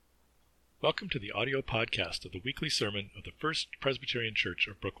Welcome to the audio podcast of the weekly sermon of the First Presbyterian Church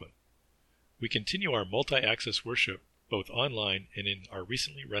of Brooklyn. We continue our multi-access worship both online and in our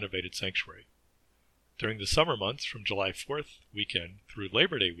recently renovated sanctuary. During the summer months from July 4th weekend through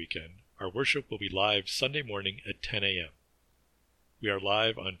Labor Day weekend, our worship will be live Sunday morning at 10 a.m. We are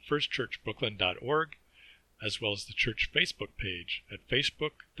live on firstchurchbrooklyn.org as well as the church Facebook page at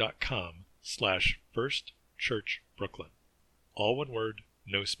facebook.com/firstchurchbrooklyn. All one word,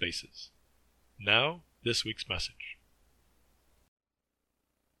 no spaces. Now, this week's message.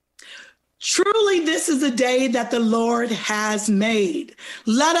 Truly, this is a day that the Lord has made.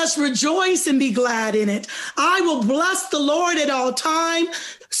 Let us rejoice and be glad in it. I will bless the Lord at all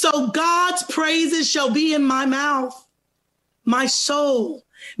times, so God's praises shall be in my mouth. My soul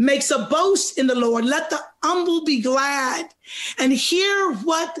makes a boast in the Lord. Let the humble be glad and hear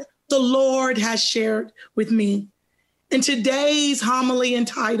what the Lord has shared with me. In today's homily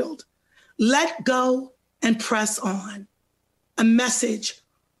entitled, Let Go and Press On, a message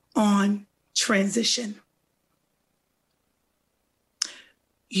on transition.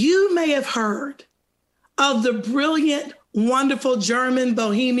 You may have heard of the brilliant, wonderful German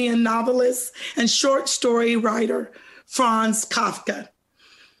bohemian novelist and short story writer, Franz Kafka.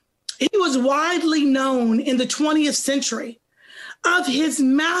 He was widely known in the 20th century of his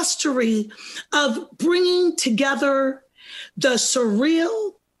mastery of bringing together the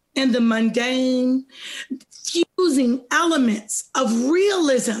surreal and the mundane, fusing elements of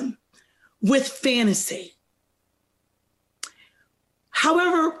realism with fantasy.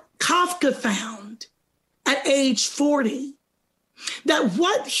 However, Kafka found at age 40 that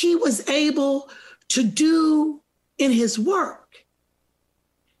what he was able to do in his work,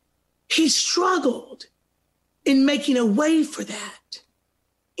 he struggled in making a way for that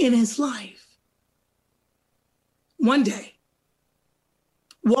in his life. One day,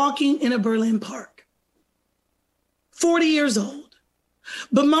 walking in a Berlin park, 40 years old,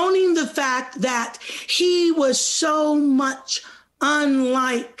 bemoaning the fact that he was so much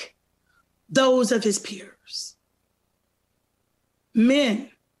unlike those of his peers. Men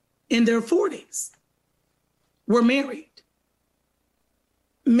in their 40s were married.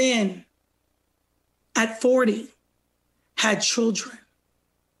 Men at 40 had children.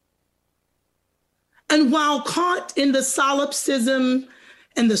 And while caught in the solipsism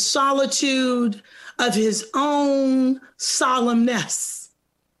and the solitude of his own solemnness,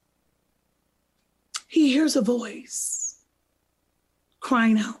 he hears a voice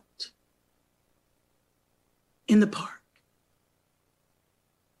crying out in the park.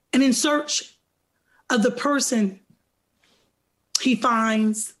 And in search of the person, he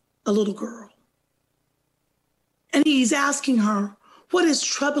finds a little girl. And he's asking her, "What is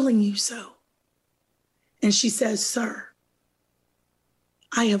troubling you so?" And she says, "Sir,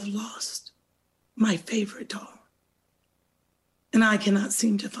 I have lost my favorite doll, and I cannot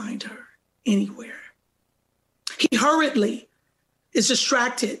seem to find her anywhere." He hurriedly is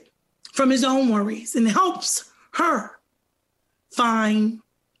distracted from his own worries and helps her find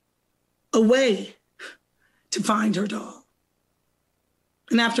a way to find her doll.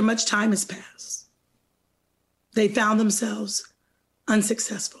 And after much time has passed, they found themselves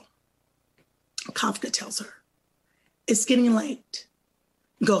unsuccessful. Kafka tells her, "It's getting late.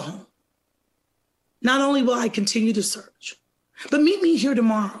 Go home. Not only will I continue to search, but meet me here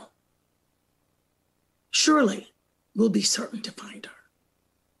tomorrow. Surely we'll be certain to find her."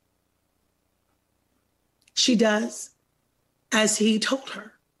 She does as he told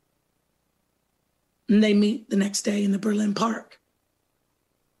her. And they meet the next day in the Berlin park.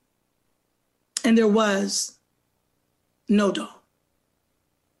 And there was no doll.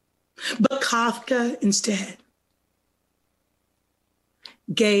 But Kafka instead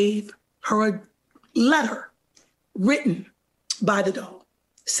gave her a letter written by the doll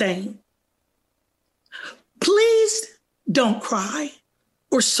saying, "Please don't cry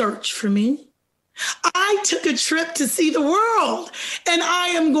or search for me. I took a trip to see the world, and I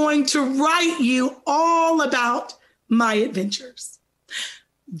am going to write you all about my adventures."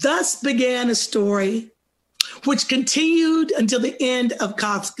 Thus began a story which continued until the end of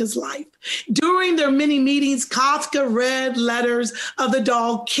Kafka's life. During their many meetings, Kafka read letters of the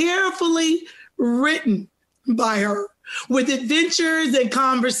doll carefully written by her, with adventures and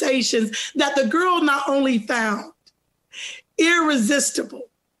conversations that the girl not only found irresistible,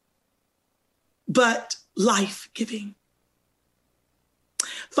 but life-giving.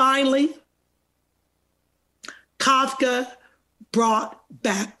 Finally, Kafka brought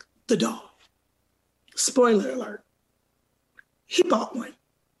back the doll. Spoiler alert, he bought one.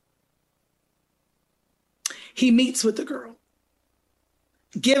 He meets with the girl,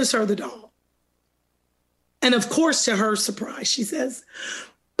 gives her the doll, And of course, to her surprise, she says,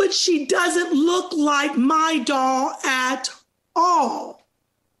 but she doesn't look like my doll at all.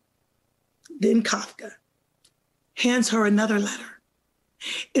 Then Kafka hands her another letter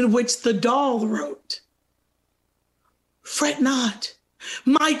in which the doll wrote, "Fret not,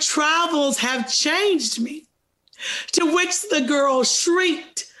 my travels have changed me." To which the girl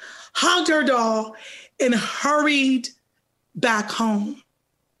shrieked, hugged her doll, and hurried back home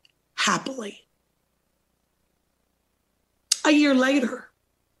happily. A year later,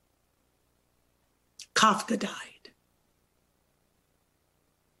 Kafka died.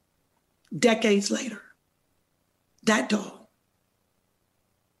 Decades later, that doll,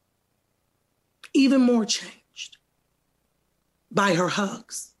 even more changed by her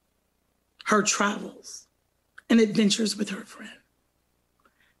hugs, her travels, and adventures with her friend.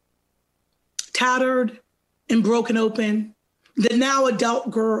 Tattered and broken open, the now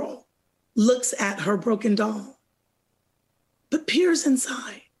adult girl looks at her broken doll, but peers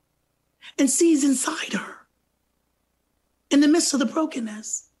inside and sees inside her, in the midst of the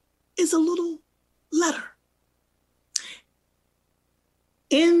brokenness, is a little letter.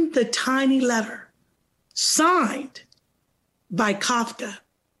 In the tiny letter, signed by Kafka,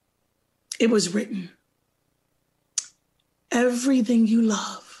 it was written, "Everything you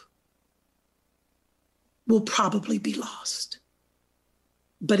love will probably be lost.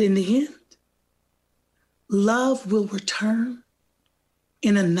 But in the end, love will return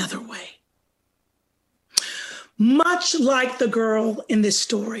in another way." Much like the girl in this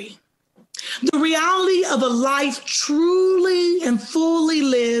story, the reality of a life truly and fully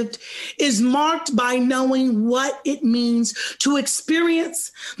lived is marked by knowing what it means to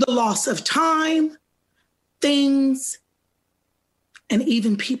experience the loss of time, things, and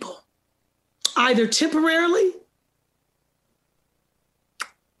even people, either temporarily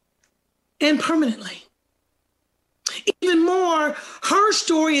and permanently. Even more, her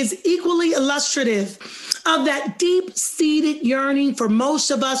story is equally illustrative of that deep-seated yearning for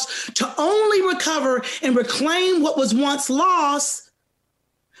most of us to only recover and reclaim what was once lost,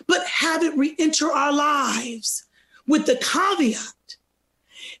 but have it re-enter our lives with the caveat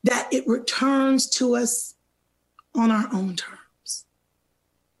that it returns to us on our own terms.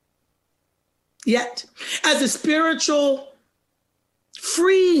 Yet, as a spiritual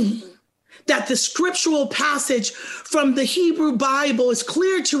freeing, that the scriptural passage from the Hebrew Bible is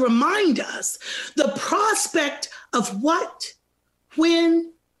clear to remind us, the prospect of what,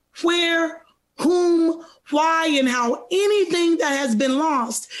 when, where, whom, why, and how anything that has been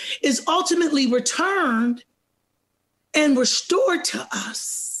lost is ultimately returned and restored to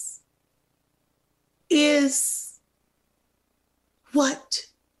us is what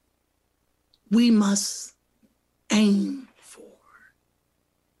we must aim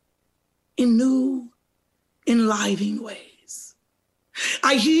in new, enlivening ways.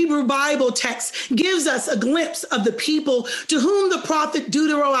 Our Hebrew Bible text gives us a glimpse of the people to whom the prophet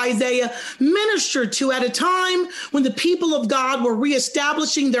Deutero-Isaiah ministered to at a time when the people of God were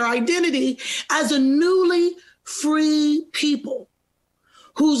reestablishing their identity as a newly free people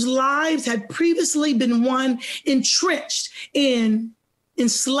whose lives had previously been one entrenched in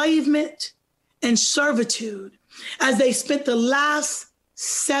enslavement and servitude as they spent the last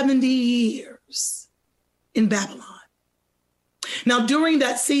 70 years in Babylon. Now, during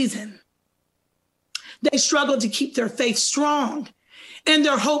that season, they struggled to keep their faith strong and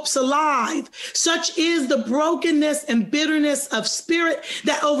their hopes alive. Such is the brokenness and bitterness of spirit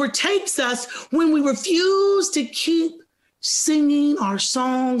that overtakes us when we refuse to keep singing our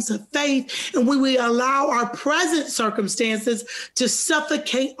songs of faith and when we allow our present circumstances to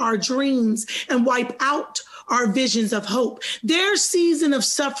suffocate our dreams and wipe out our visions of hope. Their season of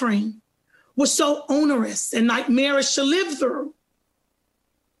suffering was so onerous and nightmarish to live through.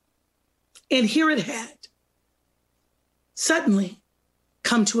 And here it had suddenly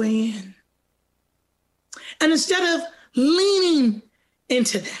come to an end. And instead of leaning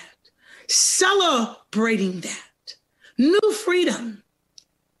into that, celebrating that new freedom,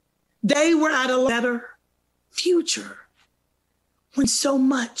 they were at a better future when so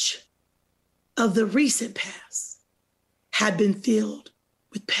much of the recent past had been filled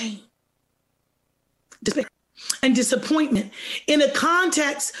with pain, despair, and disappointment in a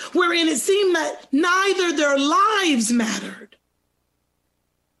context wherein it seemed that neither their lives mattered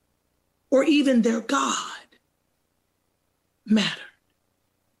or even their God mattered.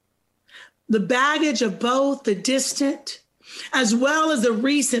 The baggage of both the distant as well as the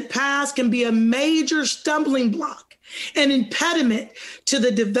recent past can be a major stumbling block, an impediment to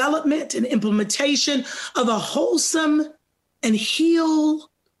the development and implementation of a wholesome and healed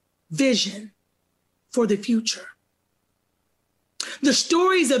vision for the future. The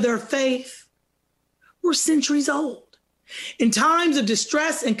stories of their faith were centuries old. In times of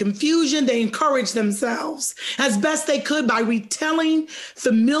distress and confusion, they encouraged themselves as best they could by retelling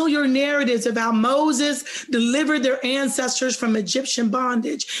familiar narratives of how Moses delivered their ancestors from Egyptian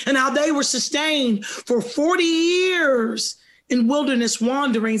bondage and how they were sustained for 40 years in wilderness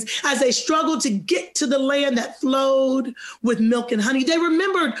wanderings as they struggled to get to the land that flowed with milk and honey. They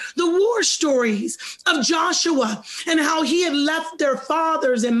remembered the war stories of Joshua and how he had left their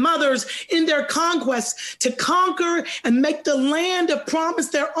fathers and mothers in their conquest to conquer and make the land of promise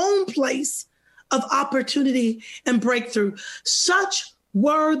their own place of opportunity and breakthrough. Such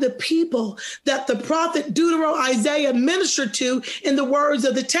were the people that the prophet Isaiah ministered to in the words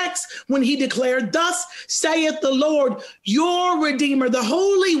of the text when he declared, "Thus saith the Lord, your Redeemer, the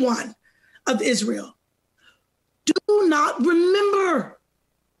Holy One of Israel. Do not remember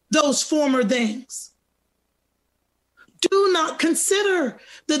those former things. Do not consider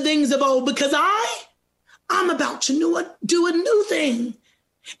the things of old, because I'm about to do a new thing.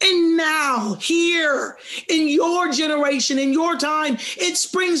 And now, here, in your generation, in your time, it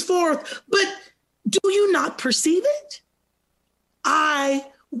springs forth. But do you not perceive it? I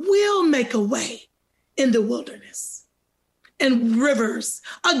will make a way in the wilderness and rivers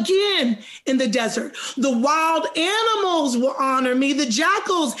again in the desert. The wild animals will honor me, the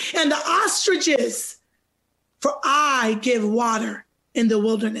jackals and the ostriches. For I give water in the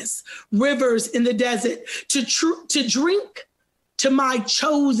wilderness, rivers in the desert to drink to my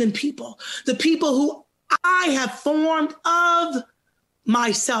chosen people, the people who I have formed of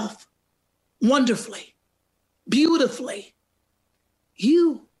myself wonderfully, beautifully.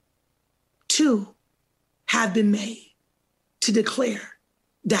 You too have been made to declare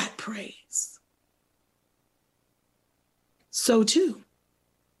that praise. So too,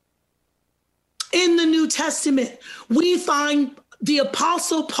 in the New Testament, we find the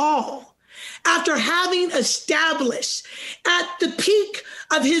Apostle Paul, after having established at the peak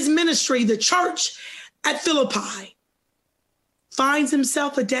of his ministry, the church at Philippi, finds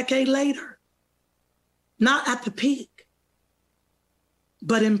himself a decade later, not at the peak,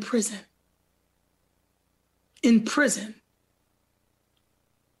 but in prison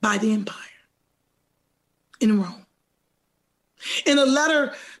by the empire in Rome. In a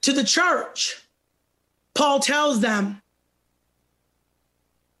letter to the church, Paul tells them,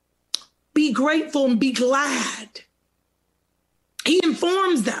 be grateful and be glad. He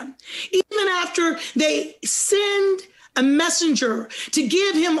informs them, even after they send a messenger to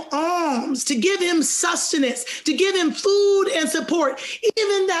give him alms, to give him sustenance, to give him food and support,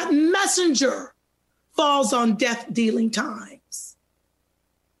 even that messenger falls on death-dealing times.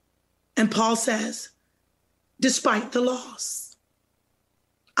 And Paul says, despite the loss,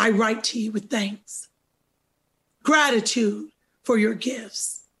 I write to you with thanks, gratitude for your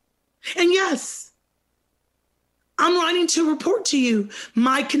gifts. And yes, I'm writing to report to you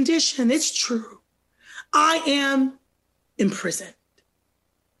my condition. It's true. I am imprisoned.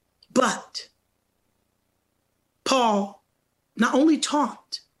 But Paul not only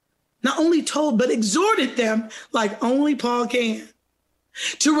taught, not only told, but exhorted them like only Paul can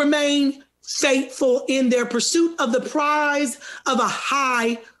to remain faithful in their pursuit of the prize of a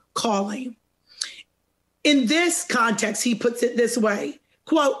high calling. In this context, he puts it this way,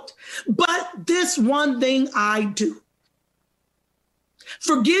 quote, but this one thing I do,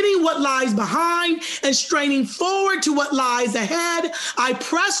 forgetting what lies behind and straining forward to what lies ahead, I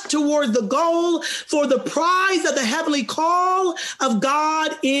press toward the goal for the prize of the heavenly call of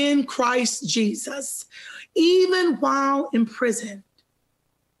God in Christ Jesus. Even while in prison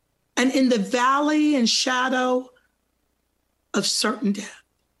and in the valley and shadow of certain death,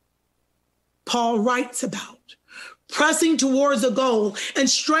 Paul writes about pressing towards a goal and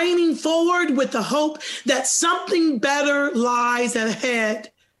straining forward with the hope that something better lies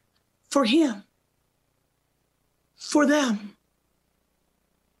ahead for him, for them.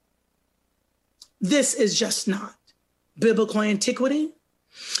 This is just not biblical antiquity.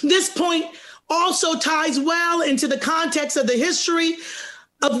 This point also ties well into the context of the history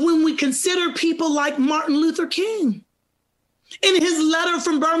of when we consider people like Martin Luther King. In his letter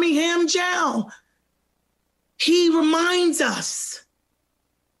from Birmingham jail, he reminds us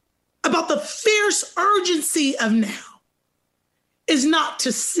about the fierce urgency of now is not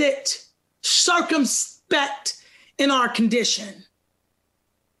to sit circumspect in our condition,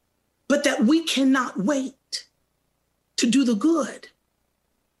 but that we cannot wait to do the good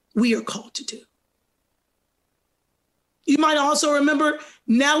we are called to do. You might also remember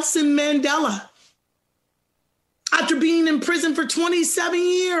Nelson Mandela. After being in prison for 27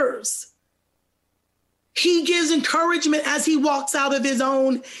 years, He gives encouragement as he walks out of his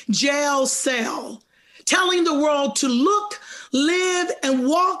own jail cell, telling the world to look, live, and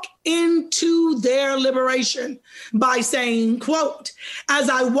walk into their liberation by saying, quote, "As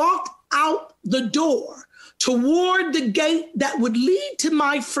I walked out the door toward the gate that would lead to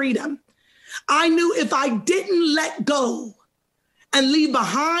my freedom, I knew if I didn't let go and leave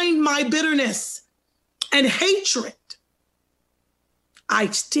behind my bitterness and hatred,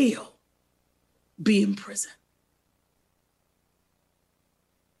 I'd still be in prison."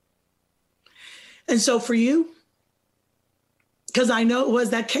 And so for you, because I know it was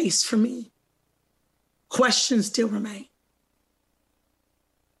that case for me, questions still remain.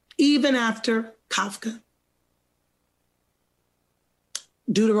 Even after Kafka,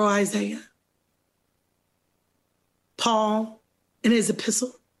 Deutero Isaiah, Paul in his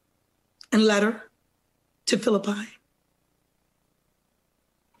epistle and letter to Philippi,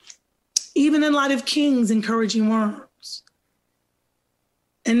 even in light of King's encouraging words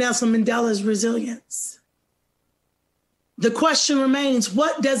and Nelson Mandela's resilience, the question remains,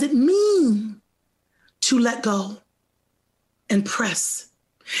 what does it mean to let go and press?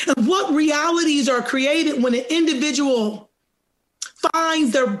 And what realities are created when an individual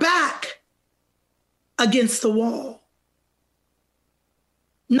finds their back against the wall,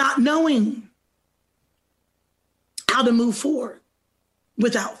 not knowing how to move forward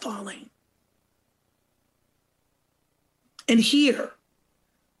without falling? And here,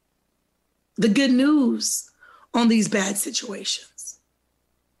 the good news on these bad situations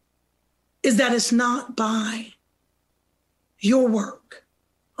is that it's not by your work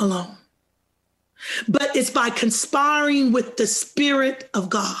alone, but it's by conspiring with the Spirit of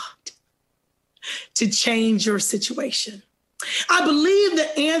God to change your situation. I believe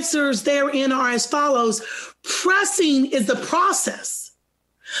the answers therein are as follows. Pressing is the process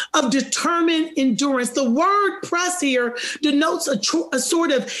of determined endurance. The word press here denotes a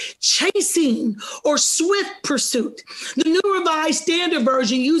sort of chasing or swift pursuit. The New Revised Standard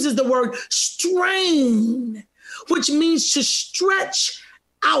Version uses the word strain, which means to stretch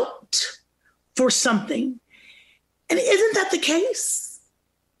out for something. And isn't that the case?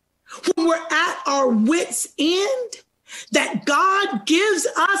 When we're at our wits' end, that God gives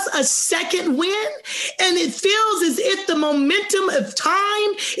us a second wind, and it feels as if the momentum of time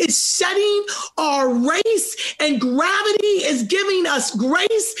is setting our race and gravity is giving us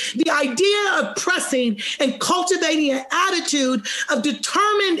grace. The idea of pressing and cultivating an attitude of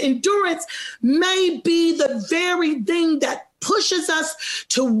determined endurance may be the very thing that pushes us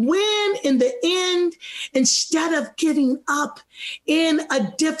to win in the end instead of giving up in a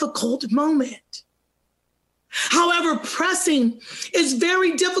difficult moment. However, pressing is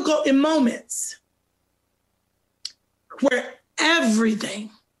very difficult in moments where everything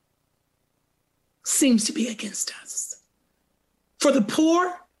seems to be against us. For the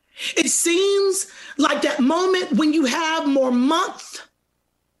poor, it seems like that moment when you have more month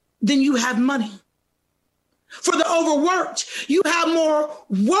than you have money. For the overworked, you have more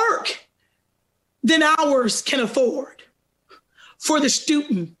work than hours can afford. For the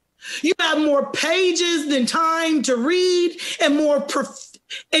student, you have more pages than time to read, and more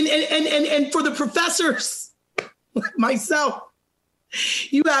and for the professors, like myself,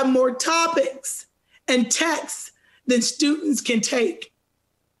 you have more topics and texts than students can take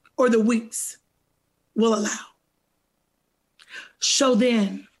or the weeks will allow. So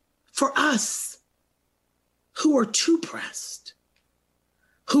then, for us who are too pressed,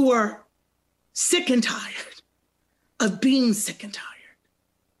 who are sick and tired of being sick and tired,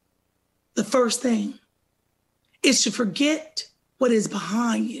 the first thing is to forget what is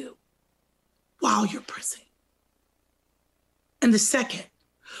behind you while you're pressing. And the second,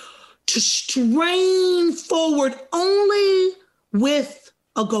 to strain forward only with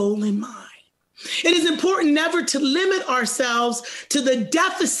a goal in mind. It is important never to limit ourselves to the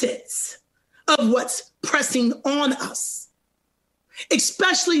deficits of what's pressing on us,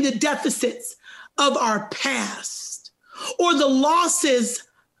 especially the deficits of our past or the losses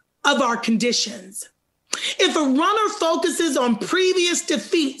of our conditions. If a runner focuses on previous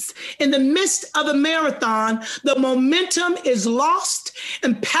defeats in the midst of a marathon, the momentum is lost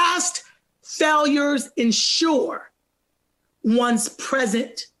and past failures ensure one's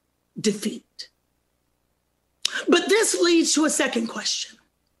present defeat. But this leads to a second question.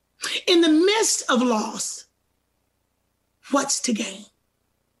 In the midst of loss, what's to gain?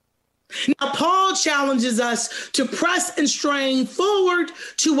 Now, Paul challenges us to press and strain forward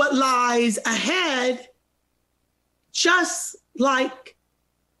to what lies ahead, just like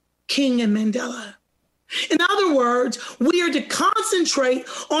King and Mandela. In other words, we are to concentrate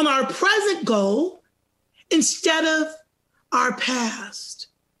on our present goal instead of our past.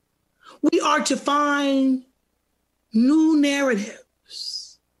 We are to find new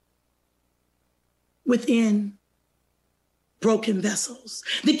narratives within broken vessels.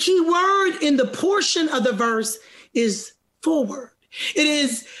 The key word in the portion of the verse is forward. It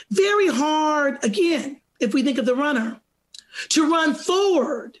is very hard, again, if we think of the runner, to run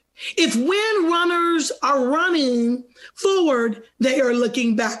forward if when runners are running forward, they are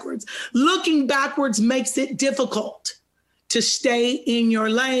looking backwards. Looking backwards makes it difficult to stay in your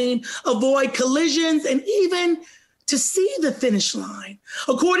lane, avoid collisions, and even to see the finish line.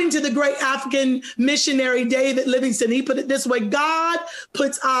 According to the great African missionary David Livingstone, he put it this way: God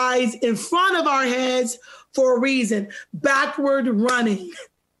puts eyes in front of our heads for a reason. Backward running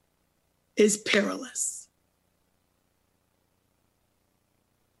is perilous.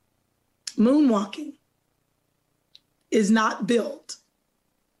 Moonwalking is not built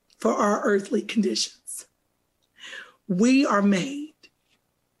for our earthly conditions. We are made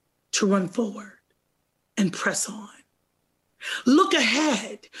to run forward and press on. Look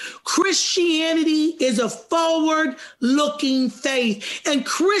ahead. Christianity is a forward-looking faith, and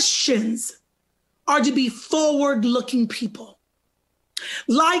Christians are to be forward-looking people.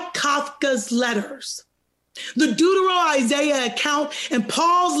 Like Kafka's letters, the Deutero-Isaiah account, and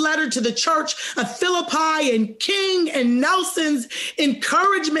Paul's letter to the church of Philippi, and King and Nelson's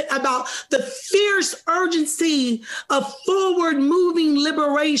encouragement about the fierce urgency of forward-moving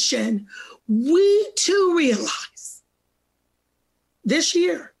liberation, we too realize this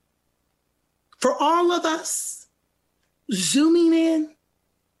year, for all of us, zooming in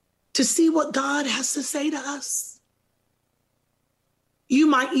to see what God has to say to us. You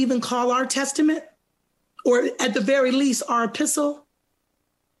might even call our testament, or at the very least, our epistle,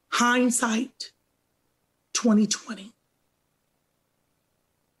 hindsight 2020.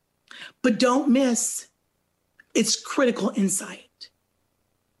 But don't miss its critical insight.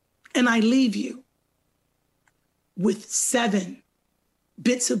 And I leave you with 7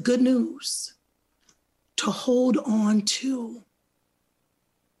 bits of good news to hold on to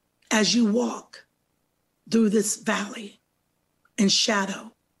as you walk through this valley and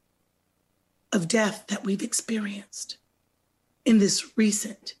shadow of death that we've experienced in this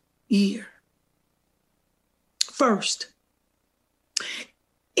recent year. First,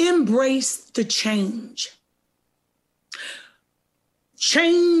 embrace the change.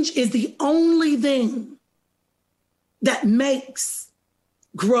 Change is the only thing that makes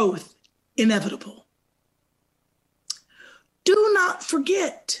growth inevitable. Do not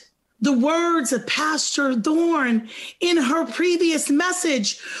forget the words of Pastor Thorne in her previous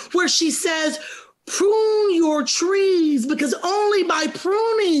message, where she says, prune your trees, because only by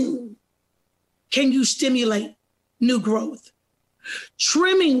pruning can you stimulate new growth.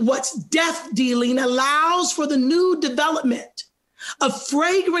 Trimming what's death-dealing allows for the new development of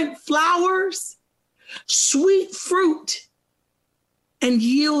fragrant flowers, sweet fruit, and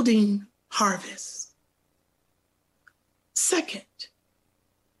yielding harvest. Second,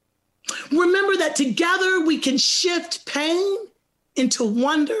 remember that together we can shift pain into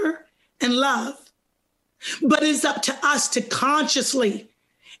wonder and love. But it's up to us to consciously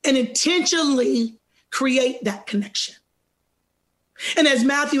and intentionally create that connection. And as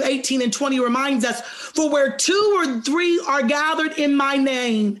Matthew 18:20 reminds us, for where 2 or 3 are gathered in my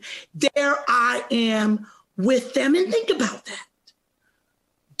name, there I am with them. And think about that.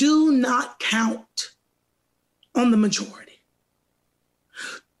 Do not count on the majority.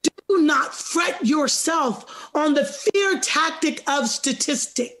 Do not fret yourself on the fear tactic of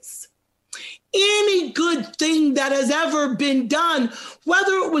statistics. Any good thing that has ever been done,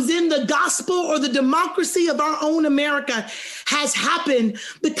 whether it was in the gospel or the democracy of our own America, has happened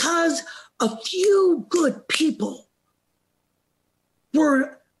because a few good people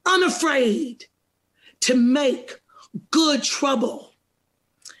were unafraid to make good trouble.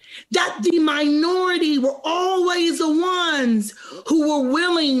 That the minority were always the ones who were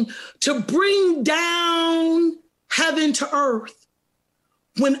willing to bring down heaven to earth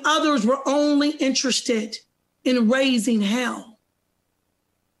when others were only interested in raising hell.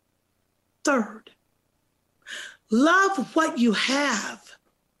 Third, love what you have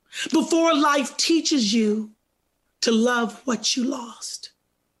before life teaches you to love what you lost.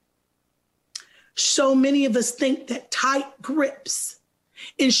 So many of us think that tight grips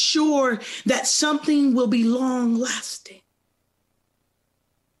ensure that something will be long lasting.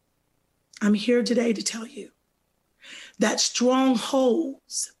 I'm here today to tell you that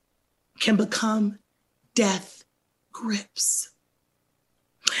strongholds can become death grips.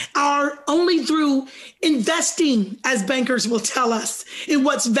 Only through investing, as bankers will tell us, in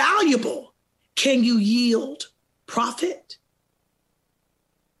what's valuable can you yield profit.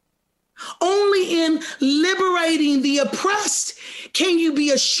 Only in liberating the oppressed can you be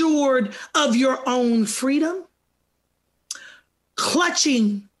assured of your own freedom.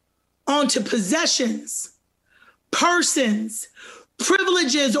 Clutching onto possessions, persons,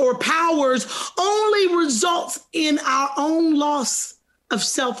 privileges, or powers only results in our own loss of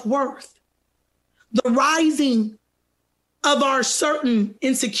self-worth, the rising of our certain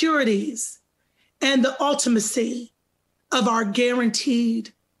insecurities, and the ultimacy of our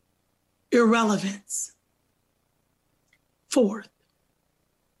guaranteed irrelevance. Fourth,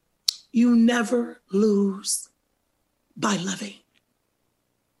 you never lose by loving,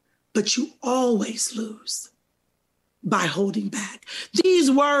 but you always lose by holding back.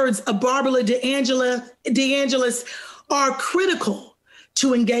 These words of Barbara DeAngelis are critical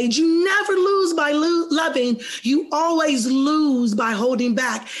to engage. You never lose by loving. You always lose by holding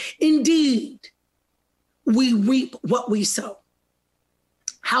back. Indeed, we reap what we sow.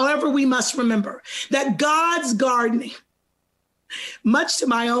 However, we must remember that God's gardening, much to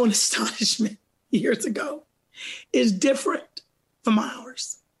my own astonishment years ago, is different from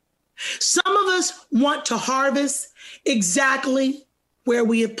ours. Some of us want to harvest exactly where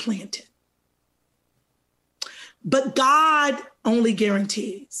we have planted. But God only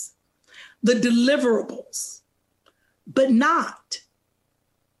guarantees the deliverables, but not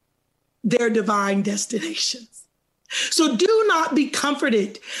their divine destinations. So do not be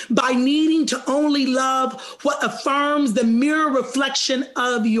comforted by needing to only love what affirms the mirror reflection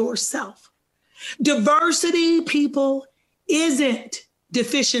of yourself. Diversity, people, isn't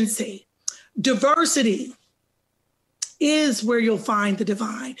deficiency. Diversity is where you'll find the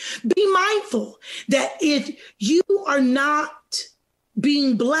divine. Be mindful that if you are not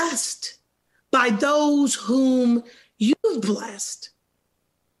being blessed by those whom you've blessed,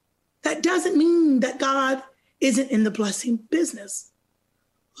 that doesn't mean that God isn't in the blessing business.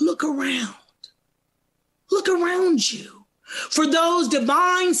 Look around. Look around you for those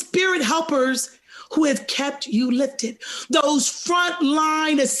divine spirit helpers who have kept you lifted, those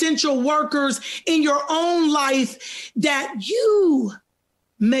frontline essential workers in your own life that you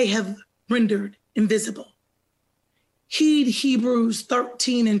may have rendered invisible. Heed Hebrews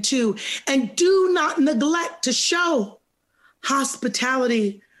 13:2, and do not neglect to show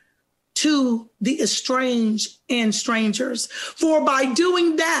hospitality to the estranged and strangers. For by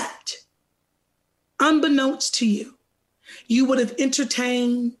doing that, unbeknownst to you, you would have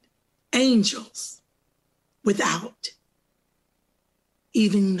entertained angels without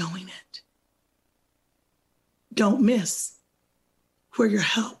even knowing it. Don't miss where your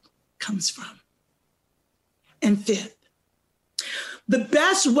help comes from. And fifth, the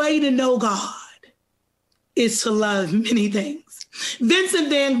best way to know God is to love many things. Vincent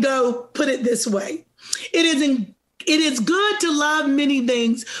van Gogh put it this way: it is good to love many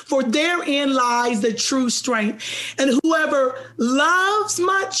things, for therein lies the true strength. And whoever loves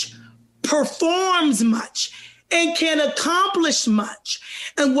much performs much and can accomplish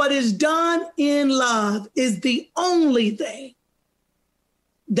much. And what is done in love is the only thing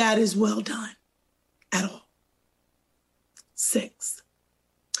that is well done at all. 6,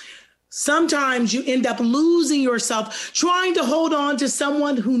 sometimes you end up losing yourself trying to hold on to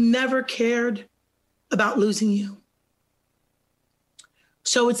someone who never cared about losing you.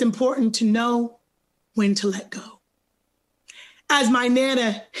 So it's important to know when to let go. As my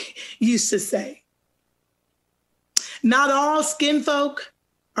Nana used to say, not all skin folk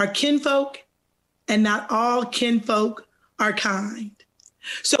are kinfolk, and not all kinfolk are kind.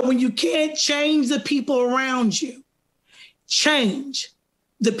 So when you can't change the people around you, change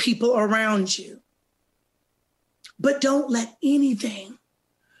the people around you. But don't let anything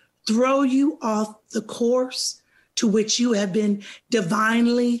throw you off the course to which you have been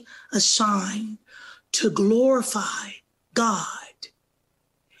divinely assigned to glorify God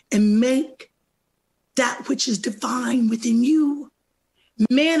and make that which is divine within you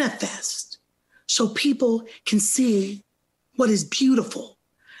manifest so people can see what is beautiful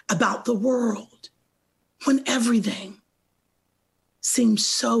about the world when everything seems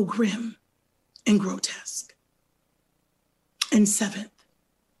so grim and grotesque. And 7th,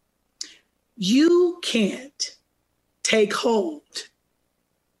 you can't take hold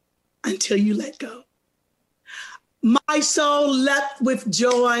until you let go. My soul leapt with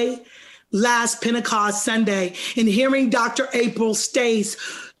joy last Pentecost Sunday in hearing Dr. April Stace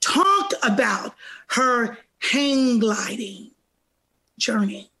talk about her hang gliding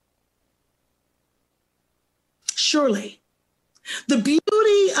journey. Surely, the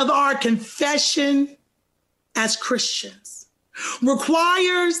beauty of our confession as Christians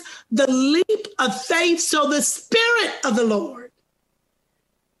requires the leap of faith so the Spirit of the Lord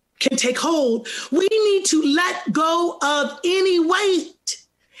can take hold. We need to let go of any weight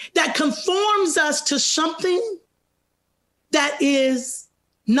that conforms us to something that is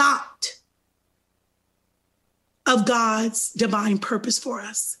not of God's divine purpose for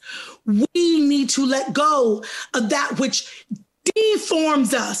us. We need to let go of that which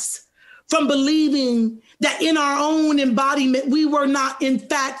deforms us from believing that in our own embodiment, we were not, in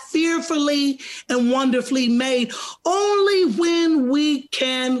fact, fearfully and wonderfully made. Only when we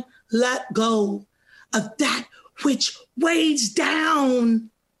can let go of that which weighs down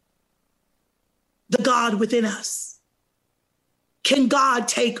the God within us can God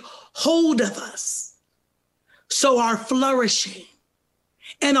take hold of us so our flourishing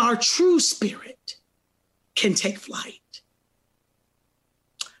and our true spirit can take flight.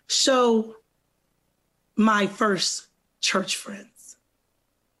 So, my first church friends,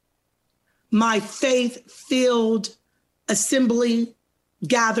 my faith-filled assembly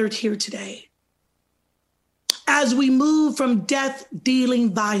gathered here today, as we move from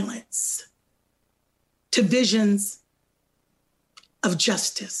death-dealing violence to visions of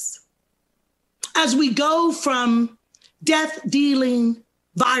justice, as we go from death-dealing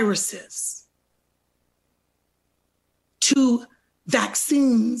viruses to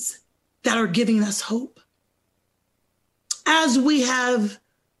vaccines that are giving us hope, as we have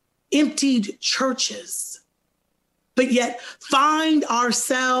emptied churches, but yet find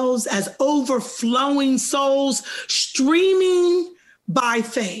ourselves as overflowing souls streaming by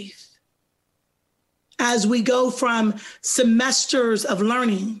faith, as we go from semesters of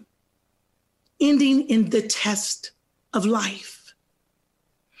learning ending in the test of life,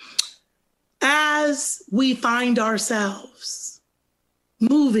 as we find ourselves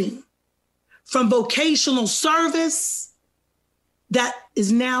moving from vocational service that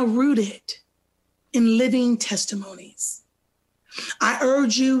is now rooted in living testimonies. I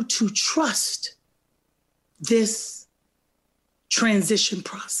urge you to trust this transition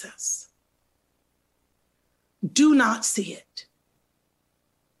process. Do not see it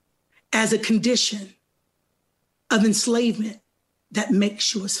as a condition of enslavement that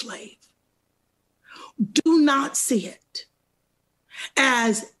makes you a slave. Do not see it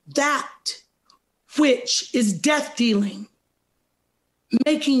as that which is death dealing,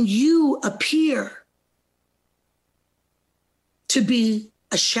 making you appear to be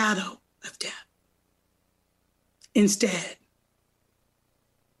a shadow of death. Instead,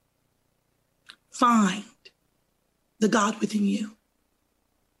 find the God within you.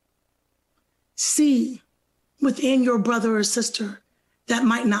 See within your brother or sister that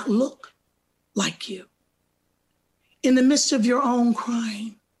might not look like you. In the midst of your own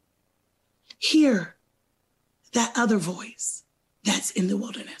crying, hear that other voice that's in the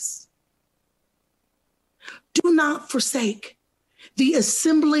wilderness. Do not forsake the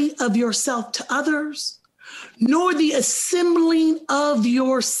assembly of yourself to others, nor the assembling of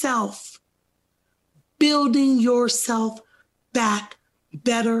yourself, building yourself back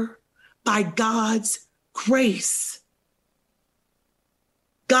better by God's grace,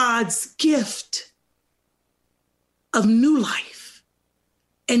 God's gift of new life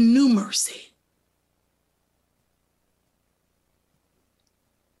and new mercy.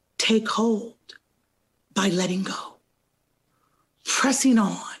 Take hold by letting go, pressing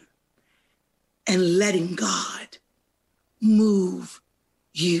on, and letting God move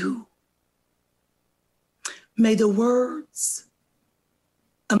you. May the words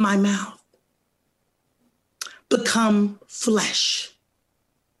of my mouth become flesh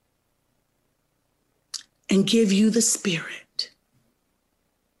and give you the spirit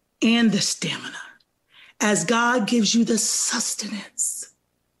and the stamina as God gives you the sustenance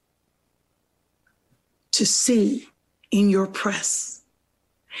to see in your press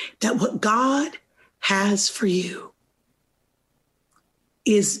that what God has for you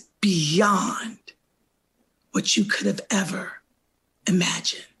is beyond what you could have ever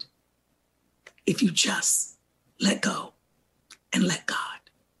imagined if you just let go and let God.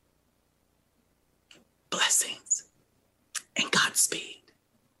 Blessings and Godspeed.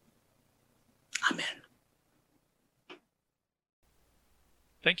 Amen.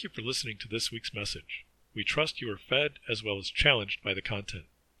 Thank you for listening to this week's message. We trust you are fed as well as challenged by the content.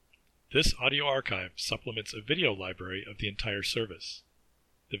 This audio archive supplements a video library of the entire service.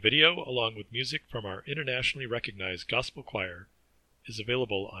 The video, along with music from our internationally recognized gospel choir, is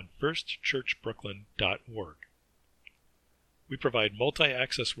available on firstchurchbrooklyn.org. We provide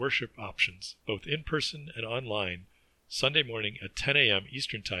multi-access worship options, both in person and online, Sunday morning at 10 a.m.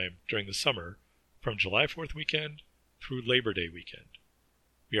 Eastern Time during the summer, from July 4th weekend through Labor Day weekend.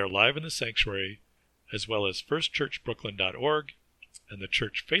 We are live in the sanctuary, as well as firstchurchbrooklyn.org and the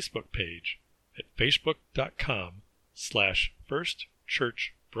church Facebook page at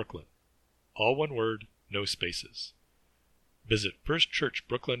facebook.com/firstchurchbrooklyn. All one word, no spaces. Visit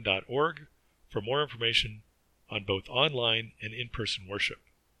firstchurchbrooklyn.org for more information on both online and in-person worship.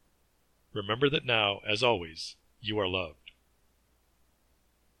 Remember that now, as always, you are loved.